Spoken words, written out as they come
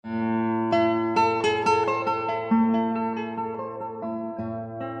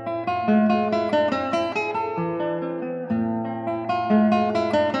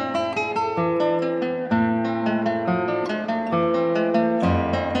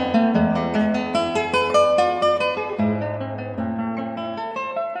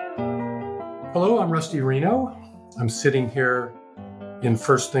Rusty Reno. I'm sitting here in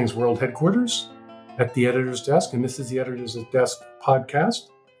First Things World headquarters at the editor's desk, and this is the Editor's Desk podcast.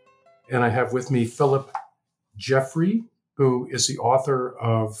 And I have with me Philip Jeffery, who is the author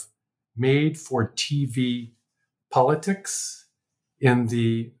of Made for TV Politics in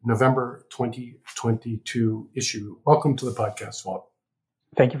the November 2022 issue. Welcome to the podcast, Philip.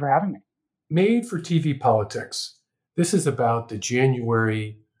 Thank you for having me. Made for TV Politics. This is about the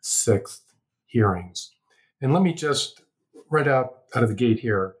January 6th hearings. And let me just, right out of the gate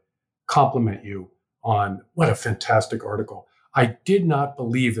here, compliment you on what a fantastic article. I did not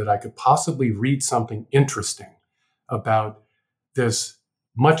believe that I could possibly read something interesting about this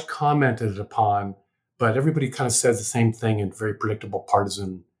much commented upon, but everybody kind of says the same thing in very predictable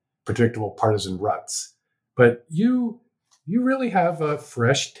partisan ruts. But you really have a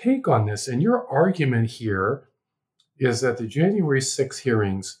fresh take on this. And your argument here is that the January 6th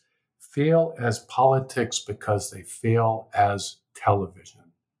hearings fail as politics because they fail as television.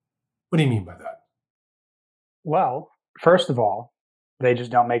 What do you mean by that? Well, first of all, they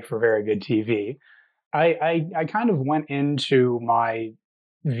just don't make for very good TV. I kind of went into my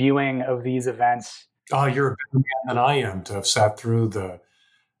viewing of these events. Oh, you're a better man than I am to have sat through the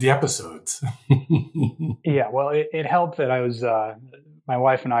episodes. Yeah, well, it helped that I was, my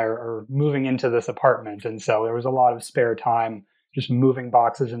wife and I are moving into this apartment. And so there was a lot of spare time just moving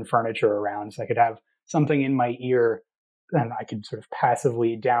boxes and furniture around. So I could have something in my ear and I could sort of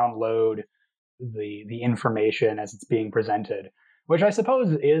passively download the information as it's being presented, which I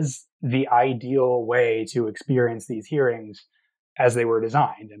suppose is the ideal way to experience these hearings as they were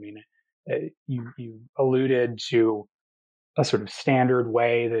designed. I mean, you alluded to a sort of standard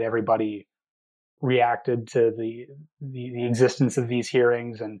way that everybody reacted to the existence of these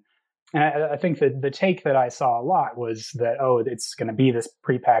hearings. And I think that the take that I saw a lot was that, it's going to be this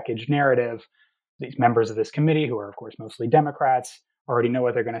prepackaged narrative. These members of this committee, who are, of course, mostly Democrats, already know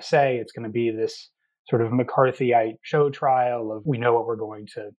what they're going to say. It's going to be this sort of McCarthyite show trial of we know what we're going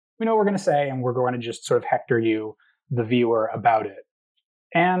to say, and we're going to just sort of hector you, the viewer, about it.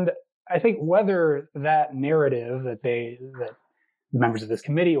 And I think whether that narrative that the members of this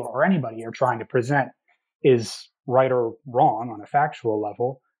committee or anybody are trying to present is right or wrong on a factual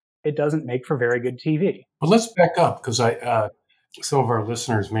level, it doesn't make for very good TV. But let's back up, because some of our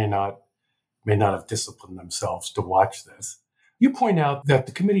listeners may not have disciplined themselves to watch this. You point out that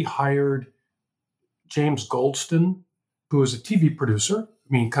the committee hired James Goldston, who is a TV producer,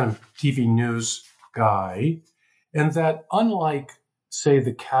 kind of TV news guy, and that unlike, say,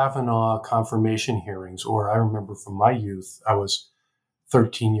 the Kavanaugh confirmation hearings, or I remember from my youth, I was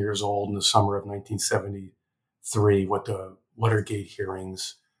 13 years old in the summer of 1973, what the Watergate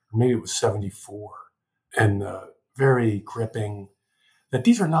hearings, or maybe it was 74, and very gripping, that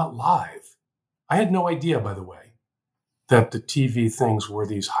these are not live. I had no idea, by the way, that the TV things were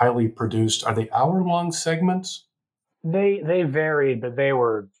these highly produced. Are they hour-long segments? They varied, but they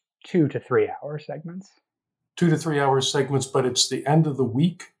were 2 to 3 hour segments. 2 to 3 hour segments, but it's the end of the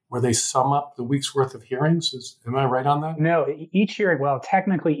week where they sum up the week's worth of hearings. Am I right on that? No,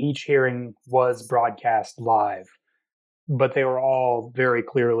 technically each hearing was broadcast live, but they were all very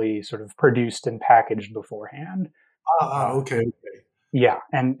clearly sort of produced and packaged beforehand. Okay. Yeah,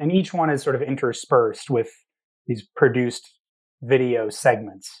 and each one is sort of interspersed with these produced video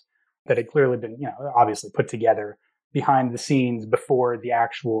segments that had clearly been, obviously put together behind the scenes before the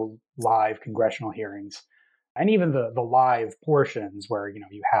actual live congressional hearings. And even the live portions where,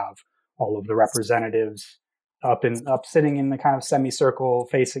 you have all of the representatives up sitting in the kind of semicircle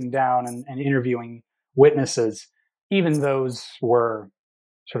facing down and interviewing witnesses, even those were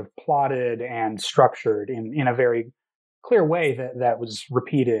sort of plotted and structured in a very clear way that was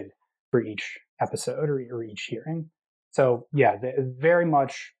repeated for each episode or each hearing. So yeah, very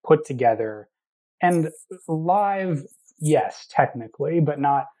much put together and live, yes, technically, but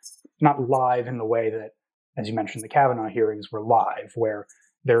not live in the way that, as you mentioned, the Kavanaugh hearings were live, where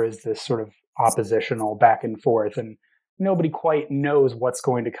there is this sort of oppositional back and forth and nobody quite knows what's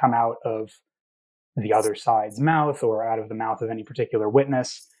going to come out of the other side's mouth or out of the mouth of any particular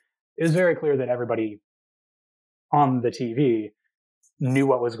witness. It was very clear that everybody on the TV knew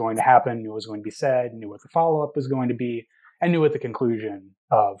what was going to happen, knew what was going to be said, knew what the follow-up was going to be, and knew what the conclusion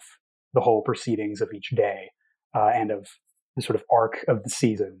of the whole proceedings of each day and of the sort of arc of the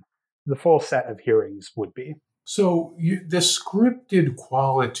season, the full set of hearings would be. So the scripted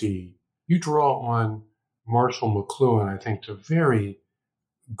quality, you draw on Marshall McLuhan, I think, to very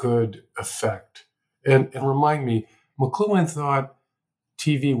good effect. And remind me, McLuhan thought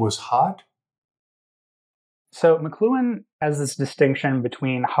TV was hot? So McLuhan has this distinction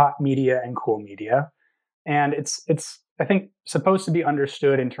between hot media and cool media. And it's I think supposed to be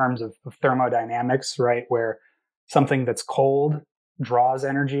understood in terms of thermodynamics, right? Where something that's cold draws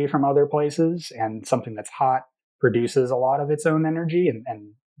energy from other places, and something that's hot produces a lot of its own energy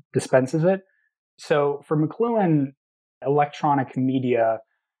and dispenses it. So for McLuhan, electronic media,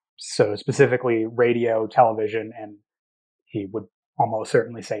 so specifically radio, television, and he would almost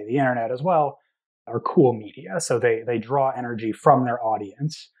certainly say the internet as well, are cool media. So they draw energy from their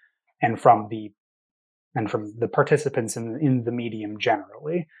audience and from the participants in the medium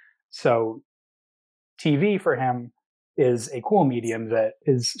generally. So TV for him is a cool medium that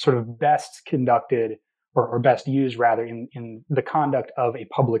is sort of best conducted or best used rather in the conduct of a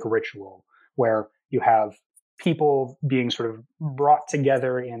public ritual where you have people being sort of brought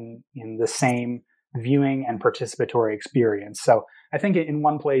together in the same viewing and participatory experience. So I think in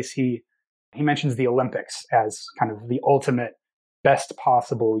one place he mentions the Olympics as kind of the ultimate best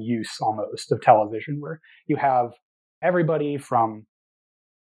possible use almost of television, where you have everybody from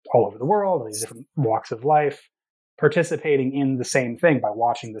all over the world, these different walks of life, participating in the same thing by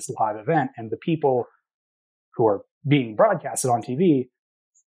watching this live event. And the people who are being broadcasted on TV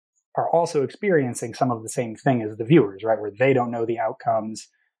are also experiencing some of the same thing as the viewers, right? Where they don't know the outcomes.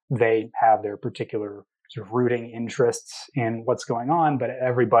 They have their particular sort of rooting interests in what's going on, but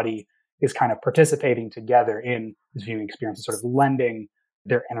everybody is kind of participating together in this viewing experience and sort of lending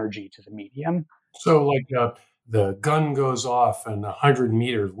their energy to the medium. So, like the gun goes off and 100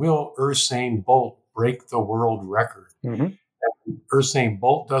 meters, will Usain Bolt break the world record? Mm-hmm. Usain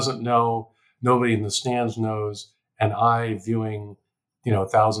Bolt doesn't know, nobody in the stands knows, and I, viewing,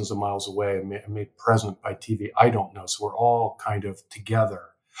 thousands of miles away, made present by TV, I don't know. So we're all kind of together,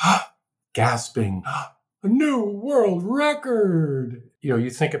 gasping, a new world record.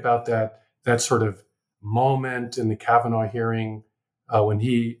 You think about that sort of moment in the Kavanaugh hearing when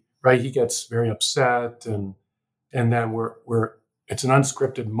he gets very upset, and then it's an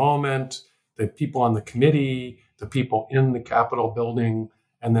unscripted moment. The people on the committee, the people in the Capitol building,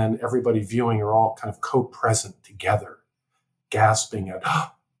 and then everybody viewing are all kind of co-present together, gasping at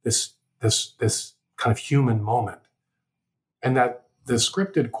this kind of human moment. And that the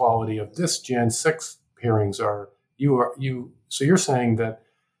scripted quality of this Jan 6th hearings so you're saying that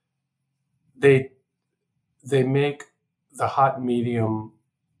they make the hot medium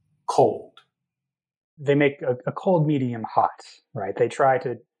cold. They make a cold medium hot, right? They try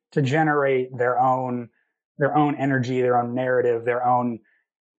to generate their own energy, their own narrative, their own,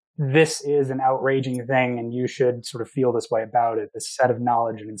 this is an outraging thing and you should sort of feel this way about it, this set of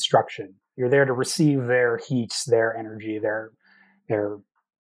knowledge and instruction. You're there to receive their heat, their energy, their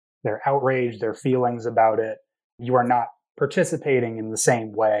outrage, their feelings about it. You are not participating in the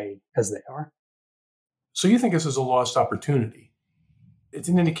same way as they are. So you think this is a lost opportunity? It's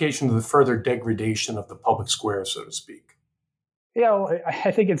an indication of the further degradation of the public square, so to speak. Yeah, well,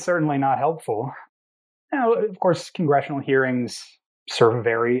 I think it's certainly not helpful. Now, of course, congressional hearings serve a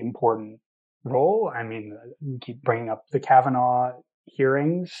very important role. I mean, we keep bringing up the Kavanaugh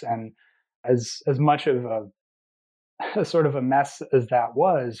hearings, and as much of a sort of a mess as that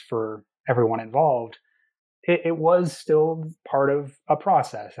was for everyone involved, it was still part of a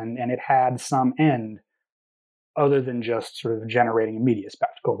process, and it had some end other than just sort of generating a media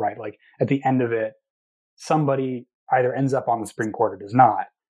spectacle, right? Like at the end of it, somebody either ends up on the Supreme Court or does not.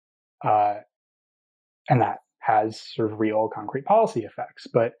 And that has sort of real concrete policy effects.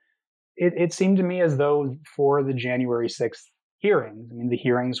 But it seemed to me as though for the January 6th hearings, I mean, the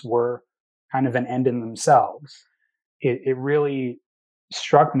hearings were kind of an end in themselves. It really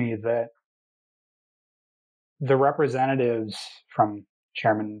struck me that the representatives from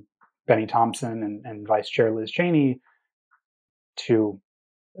Chairman Benny Thompson and Vice Chair Liz Cheney to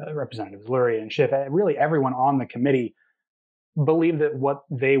Representatives Lurie and Schiff, really everyone on the committee believed that what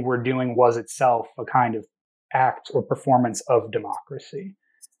they were doing was itself a kind of act or performance of democracy.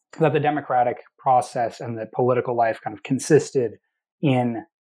 That the democratic process and the political life kind of consisted in,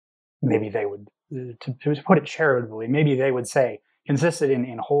 maybe they would, to put it charitably, maybe they would say, consisted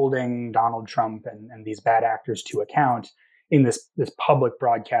in holding Donald Trump and these bad actors to account in this public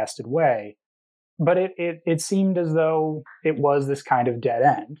broadcasted way. But it seemed as though it was this kind of dead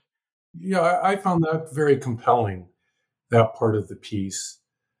end. Yeah, I found that very compelling, that part of the piece,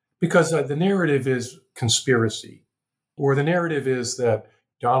 because the narrative is conspiracy, or the narrative is that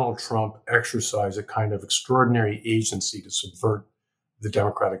Donald Trump exercised a kind of extraordinary agency to subvert the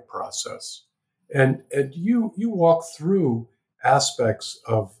democratic process. And you walk through aspects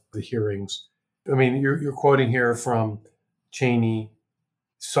of the hearings. I mean, you're quoting here from Cheney,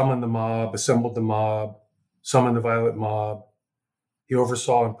 summoned the mob, assembled the mob, summoned the violent mob. He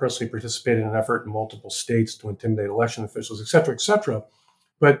oversaw and personally participated in an effort in multiple states to intimidate election officials, et cetera, et cetera.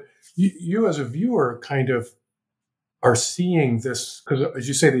 But you as a viewer kind of are seeing this, because as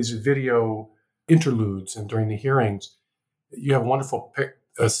you say, these video interludes and during the hearings, you have a wonderful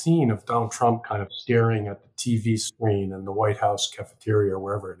a scene of Donald Trump kind of staring at the TV screen in the White House cafeteria or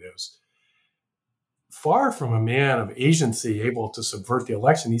wherever it is. Far from a man of agency able to subvert the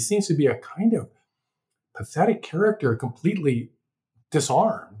election, he seems to be a kind of pathetic character, completely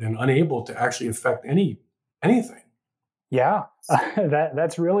disarmed and unable to actually affect anything. Yeah,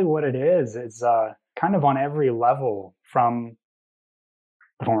 that's really what it is. It's kind of on every level, from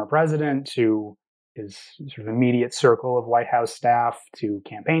the former president to his sort of immediate circle of White House staff to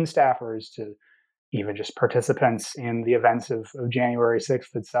campaign staffers to even just participants in the events of January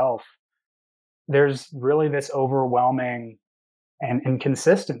 6th itself. There's really this overwhelming and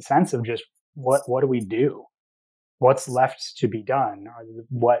inconsistent sense of just what do we do? What's left to be done?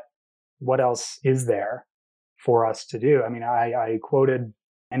 What else is there for us to do? I mean, I quoted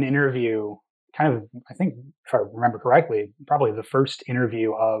an interview, kind of, I think, if I remember correctly, probably the first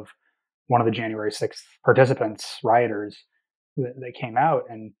interview of one of the January 6th participants, rioters, that came out.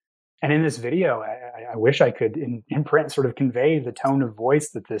 And in this video, I wish I could, in print, sort of convey the tone of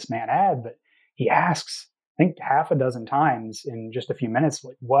voice that this man had. But he asks, I think, half a dozen times in just a few minutes,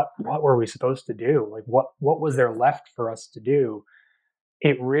 like, what were we supposed to do? Like, what was there left for us to do?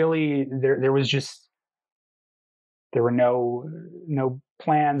 It really, there was just, there were no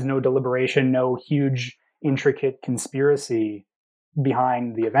plans, no deliberation, no huge intricate conspiracy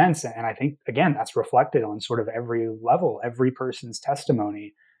behind the events. And I think, again, that's reflected on sort of every level, every person's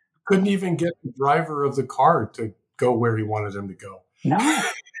testimony. Couldn't even get the driver of the car to go where he wanted him to go. No,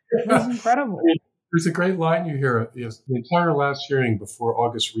 it was incredible. There's a great line you hear. Yes, the entire last hearing before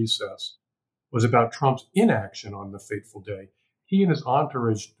August recess was about Trump's inaction on the fateful day. He and his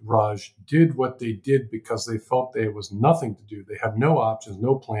entourage did what they did because they felt there was nothing to do. They had no options,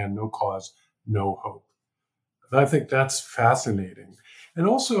 no plan, no cause, no hope. And I think that's fascinating. And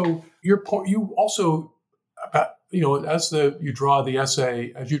also, your point, you also, about, as you draw the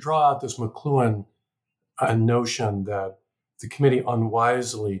essay, as you draw out this McLuhan notion that the committee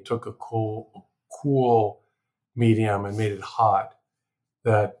unwisely took a cool medium and made it hot,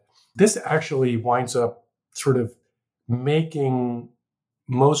 that this actually winds up sort of making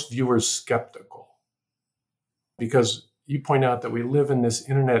most viewers skeptical, because you point out that we live in this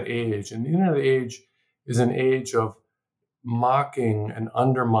internet age, and the internet age is an age of mocking and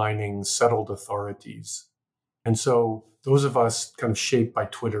undermining settled authorities. And so those of us kind of shaped by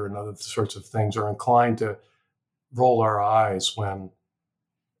Twitter and other sorts of things are inclined to roll our eyes when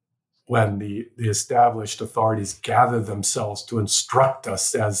the established authorities gather themselves to instruct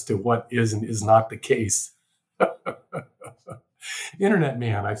us as to what is and is not the case. Internet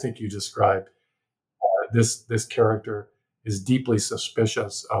man, I think you described, this character is deeply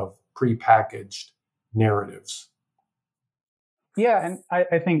suspicious of prepackaged narratives. Yeah, and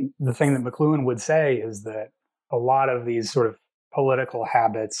I think the thing that McLuhan would say is that a lot of these sort of political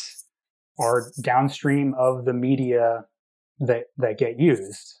habits are downstream of the media that get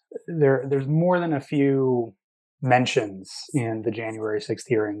used. There's more than a few mentions in the January 6th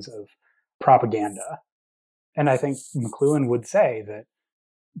hearings of propaganda. And I think McLuhan would say that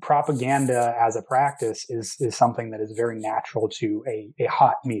propaganda as a practice is something that is very natural to a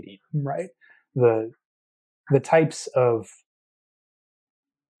hot medium, right? The types of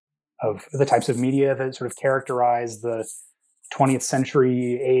media that sort of characterize the 20th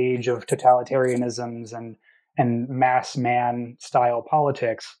century age of totalitarianisms and mass man style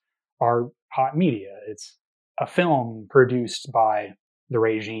politics are hot media. It's a film produced by the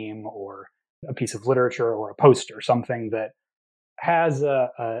regime, or a piece of literature, or a poster, something that has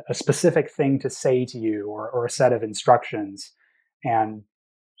a specific thing to say to you, or a set of instructions, and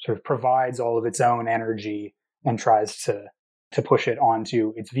sort of provides all of its own energy and tries to push it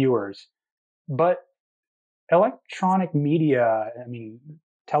onto its viewers. But electronic media, I mean,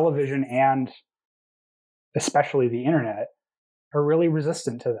 television and especially the internet, are really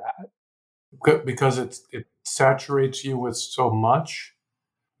resistant to that. Because it saturates you with so much.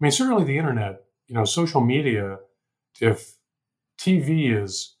 I mean, certainly the internet, social media, if TV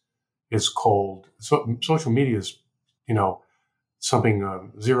is cold, so social media is,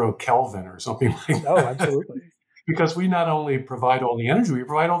 something 0 Kelvin or something like that. Oh, absolutely. Because we not only provide all the energy, we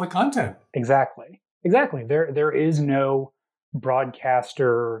provide all the content. Exactly. There is no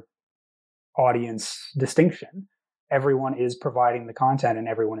broadcaster audience distinction. Everyone is providing the content and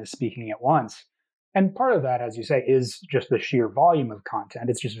everyone is speaking at once. And part of that, as you say, is just the sheer volume of content.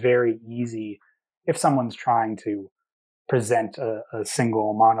 It's just very easy. if someone's trying to present a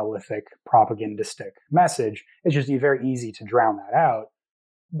single monolithic propagandistic message, it's just very easy to drown that out.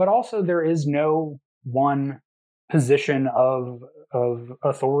 But also, there is no one position of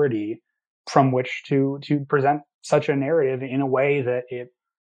authority from which to present such a narrative in a way that it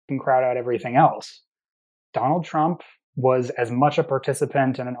can crowd out everything else. Donald Trump was as much a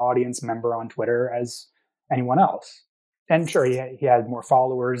participant and an audience member on Twitter as anyone else. And sure, he had more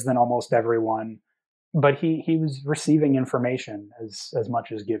followers than almost everyone, but he was receiving information as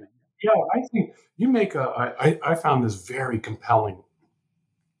much as giving. Yeah, I think you make I found this very compelling.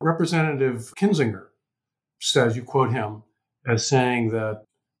 Representative Kinzinger says, you quote him as saying that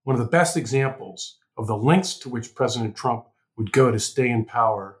one of the best examples of the lengths to which President Trump would go to stay in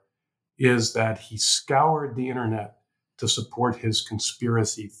power is that he scoured the internet to support his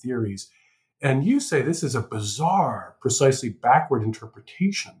conspiracy theories. And you say this is a bizarre, precisely backward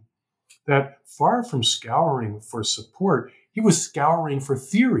interpretation, that far from scouring for support, he was scouring for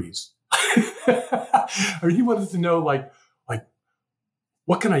theories. Or he wanted to know, like,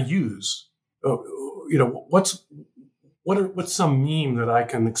 what can I use? What's some meme that I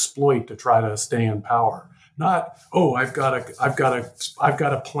can exploit to try to stay in power? Not, I've got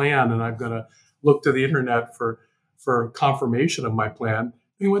a plan, and I've got to look to the internet for confirmation of my plan.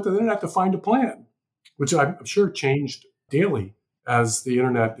 He went to the internet to find a plan, which I'm sure changed daily as the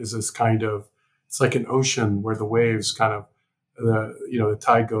internet is this kind of, it's like an ocean where the waves kind of, the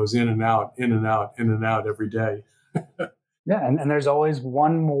tide goes in and out, in and out, in and out every day. Yeah, and there's always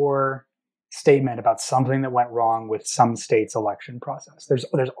one more statement about something that went wrong with some state's election process. There's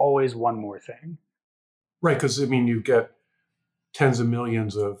always one more thing. Right, because you get tens of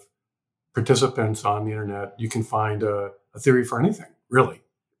millions of participants on the internet. You can find a theory for anything, really,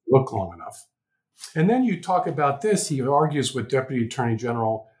 look long enough. And then you talk about this. He argues with Deputy Attorney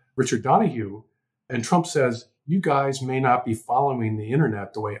General Richard Donahue, and Trump says, you guys may not be following the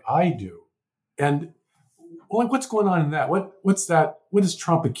internet the way I do. And what's going on in that? What's that? What is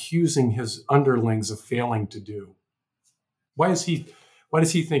Trump accusing his underlings of failing to do? Why does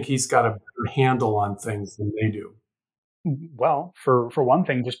he think he's got a better handle on things than they do? Well, for one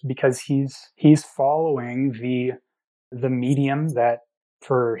thing, just because he's following the medium that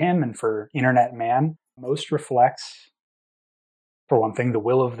for him and for Internet Man most reflects, for one thing, the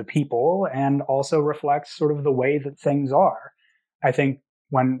will of the people, and also reflects sort of the way that things are. I think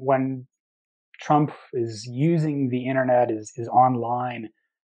when Trump is using the internet, is online,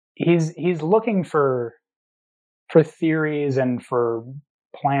 he's looking for theories and for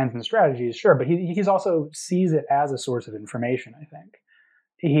plans and strategies, sure, but he's also sees it as a source of information. I think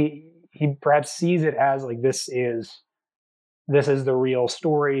he perhaps sees it as like, this is the real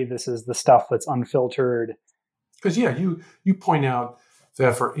story, this is the stuff that's unfiltered. Because you point out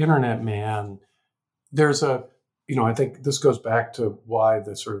that for Internet Man, there's I think this goes back to why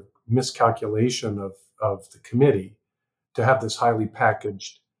the sort of miscalculation of the committee to have these highly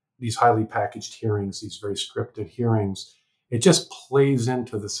packaged hearings, these very scripted hearings. It just plays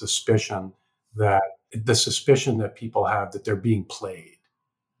into the suspicion that people have that they're being played,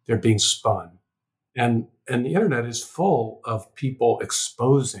 they're being spun. And the internet is full of people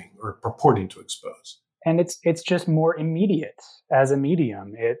exposing or purporting to expose. And it's just more immediate as a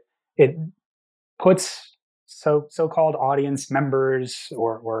medium. It puts so-called audience members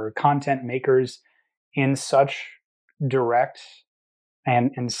or content makers in such direct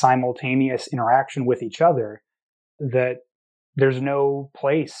and simultaneous interaction with each other that there's no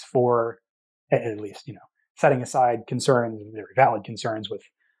place for, at least, setting aside concerns, very valid concerns with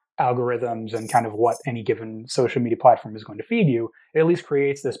algorithms and kind of what any given social media platform is going to feed you. It at least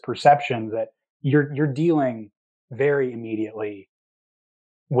creates this perception that you're dealing very immediately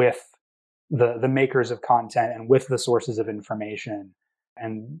with the makers of content and with the sources of information.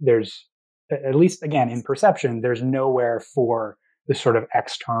 And there's, at least again in perception, there's nowhere for this sort of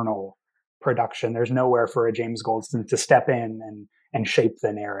external production. There's nowhere for a James Goldston to step in and shape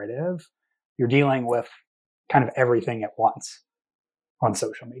the narrative. You're dealing with kind of everything at once on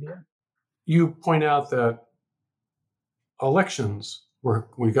social media. You point out that elections,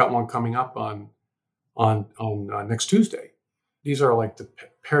 we got one coming up on next Tuesday. These are like the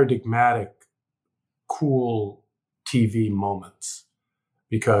paradigmatic, cool TV moments,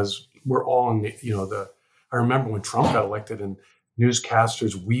 because we're all in I remember when Trump got elected and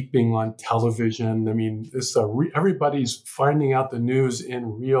newscasters weeping on television. Everybody's finding out the news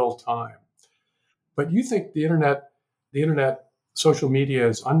in real time. But you think the internet, social media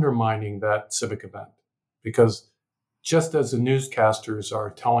is undermining that civic event, because just as the newscasters are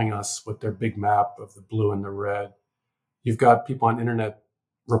telling us with their big map of the blue and the red, you've got people on internet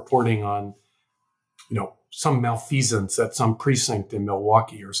reporting on some malfeasance at some precinct in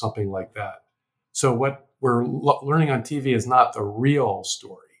Milwaukee or something like that. So what we're learning on TV is not the real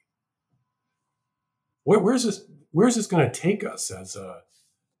story. Where's this going to take us as a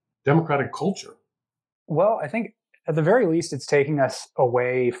democratic culture? Well, I think at the very least, it's taking us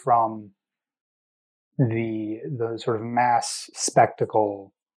away from the sort of mass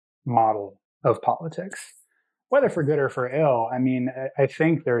spectacle model of politics, whether for good or for ill. I mean, I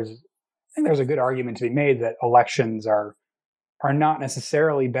think there's a good argument to be made that elections are not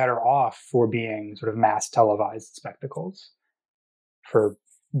necessarily better off for being sort of mass televised spectacles, for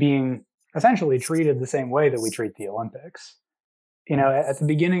being essentially treated the same way that we treat the Olympics. At the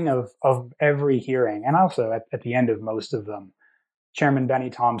beginning of every hearing, and also at the end of most of them, Chairman Benny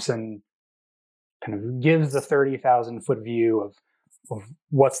Thompson kind of gives the 30,000-foot view of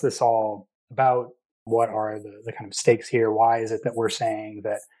what's this all about, what are the kind of stakes here, why is it that we're saying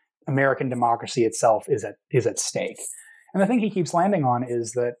that American democracy itself is at stake. And the thing he keeps landing on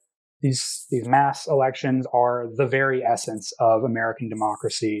is that these mass elections are the very essence of American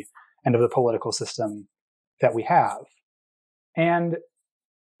democracy and of the political system that we have. And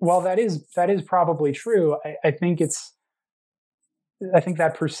while that is probably true, I think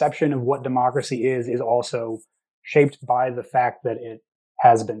that perception of what democracy is also shaped by the fact that it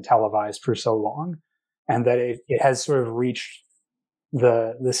has been televised for so long, and that it has sort of reached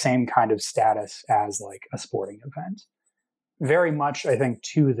the same kind of status as like a sporting event. Very much, I think,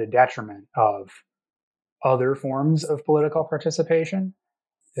 to the detriment of other forms of political participation.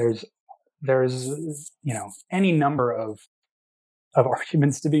 There's any number of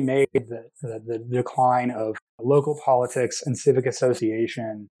arguments to be made that the decline of local politics and civic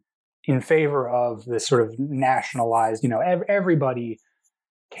association in favor of this sort of nationalized, everybody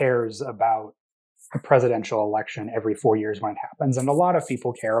cares about a presidential election every 4 years when it happens. And a lot of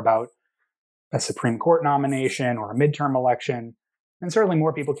people care about a Supreme Court nomination or a midterm election. And certainly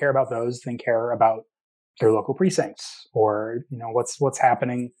more people care about those than care about their local precincts or, what's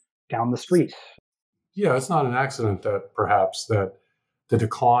happening down the street. Yeah, it's not an accident that perhaps that the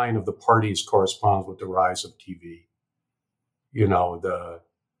decline of the parties corresponds with the rise of TV. The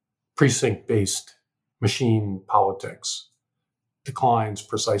precinct-based machine politics declines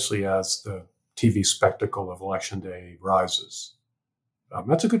precisely as the TV spectacle of Election Day rises.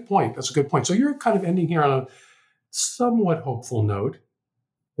 That's a good point. So you're kind of ending here on a somewhat hopeful note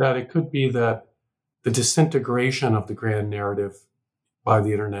that it could be that the disintegration of the grand narrative by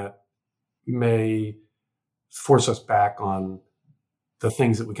the internet may force us back on the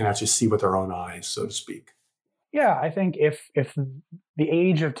things that we can actually see with our own eyes, so to speak. Yeah, I think if the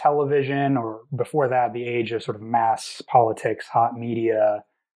age of television, or before that, the age of sort of mass politics, hot media,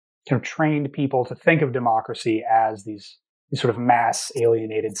 kind of trained people to think of democracy as these sort of mass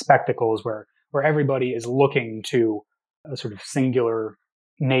alienated spectacles where everybody is looking to a sort of singular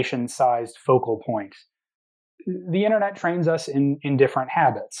nation-sized focal point. The internet trains us in different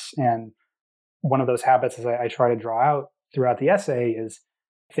habits. And one of those habits, as I try to draw out throughout the essay, is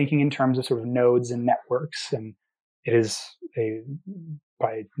thinking in terms of sort of nodes and networks. And it is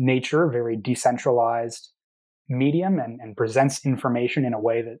by nature, very decentralized medium and presents information in a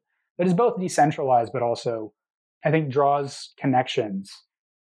way that is both decentralized, but also, I think, draws connections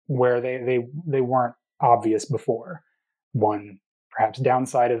where they weren't obvious before. One perhaps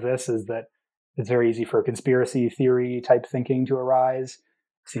downside of this is that it's very easy for conspiracy theory type thinking to arise,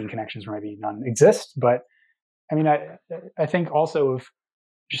 seeing connections where maybe none exist. But I mean, I think also of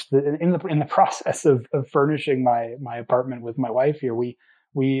just in the process of furnishing my apartment with my wife here, we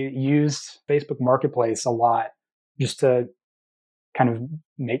used Facebook Marketplace a lot just to kind of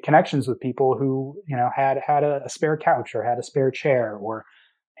make connections with people who had a spare couch or had a spare chair,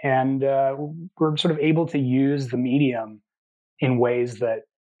 and we're sort of able to use the medium in ways that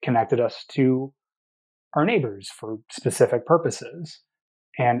connected us to our neighbors for specific purposes,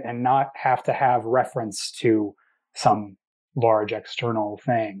 and not have to have reference to some large external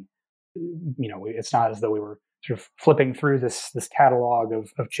thing. It's not as though we were sort of flipping through this catalog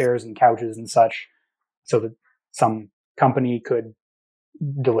of chairs and couches and such so that some company could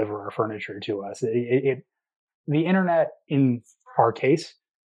deliver our furniture to us. The internet, in our case,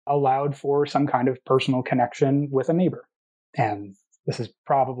 allowed for some kind of personal connection with a neighbor. And this is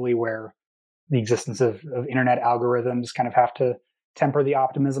probably where the existence of internet algorithms kind of have to temper the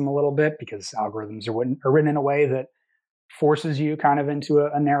optimism a little bit, because algorithms are written in a way that forces you kind of into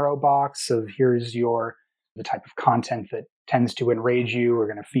a narrow box of here's the type of content that tends to enrage you. We're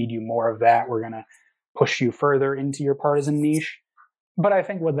going to feed you more of that. We're going to push you further into your partisan niche. But I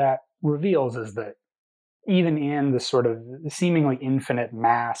think what that reveals is that even in the sort of seemingly infinite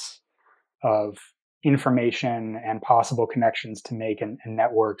mass of information and possible connections to make and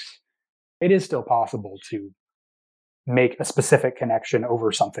networks, it is still possible to make a specific connection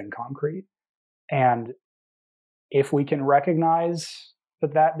over something concrete. And if we can recognize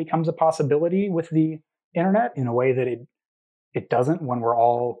that that becomes a possibility with the internet in a way that it doesn't when we're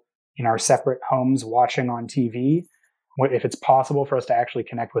all in our separate homes watching on TV, if it's possible for us to actually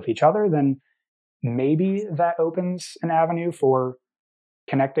connect with each other, then maybe that opens an avenue for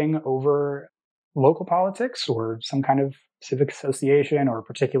connecting over local politics or some kind of civic association or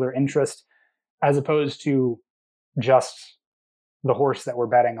particular interest, as opposed to just the horse that we're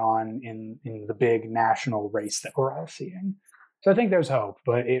betting on in the big national race that we're all seeing. So I think there's hope,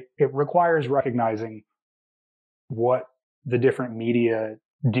 but it requires recognizing what the different media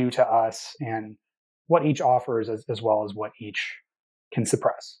do to us and what each offers as well as what each can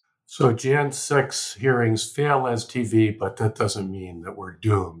suppress. So Jan 6 hearings fail as TV, but that doesn't mean that we're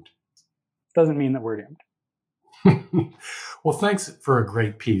doomed. Doesn't mean that we're doomed. Well, thanks for a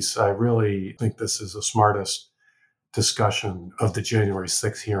great piece. I really think this is the smartest discussion of the January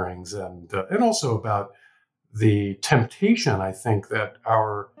 6 hearings and also about the temptation, I think, that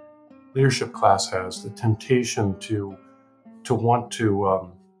our leadership class has, the temptation to want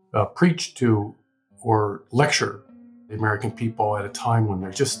to preach to or lecture the American people at a time when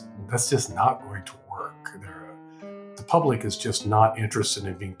that's just not going to work. The public is just not interested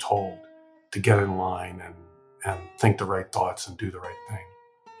in being told to get in line and think the right thoughts and do the right thing.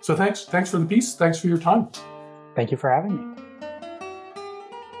 So thanks for the piece. Thanks for your time. Thank you for having me.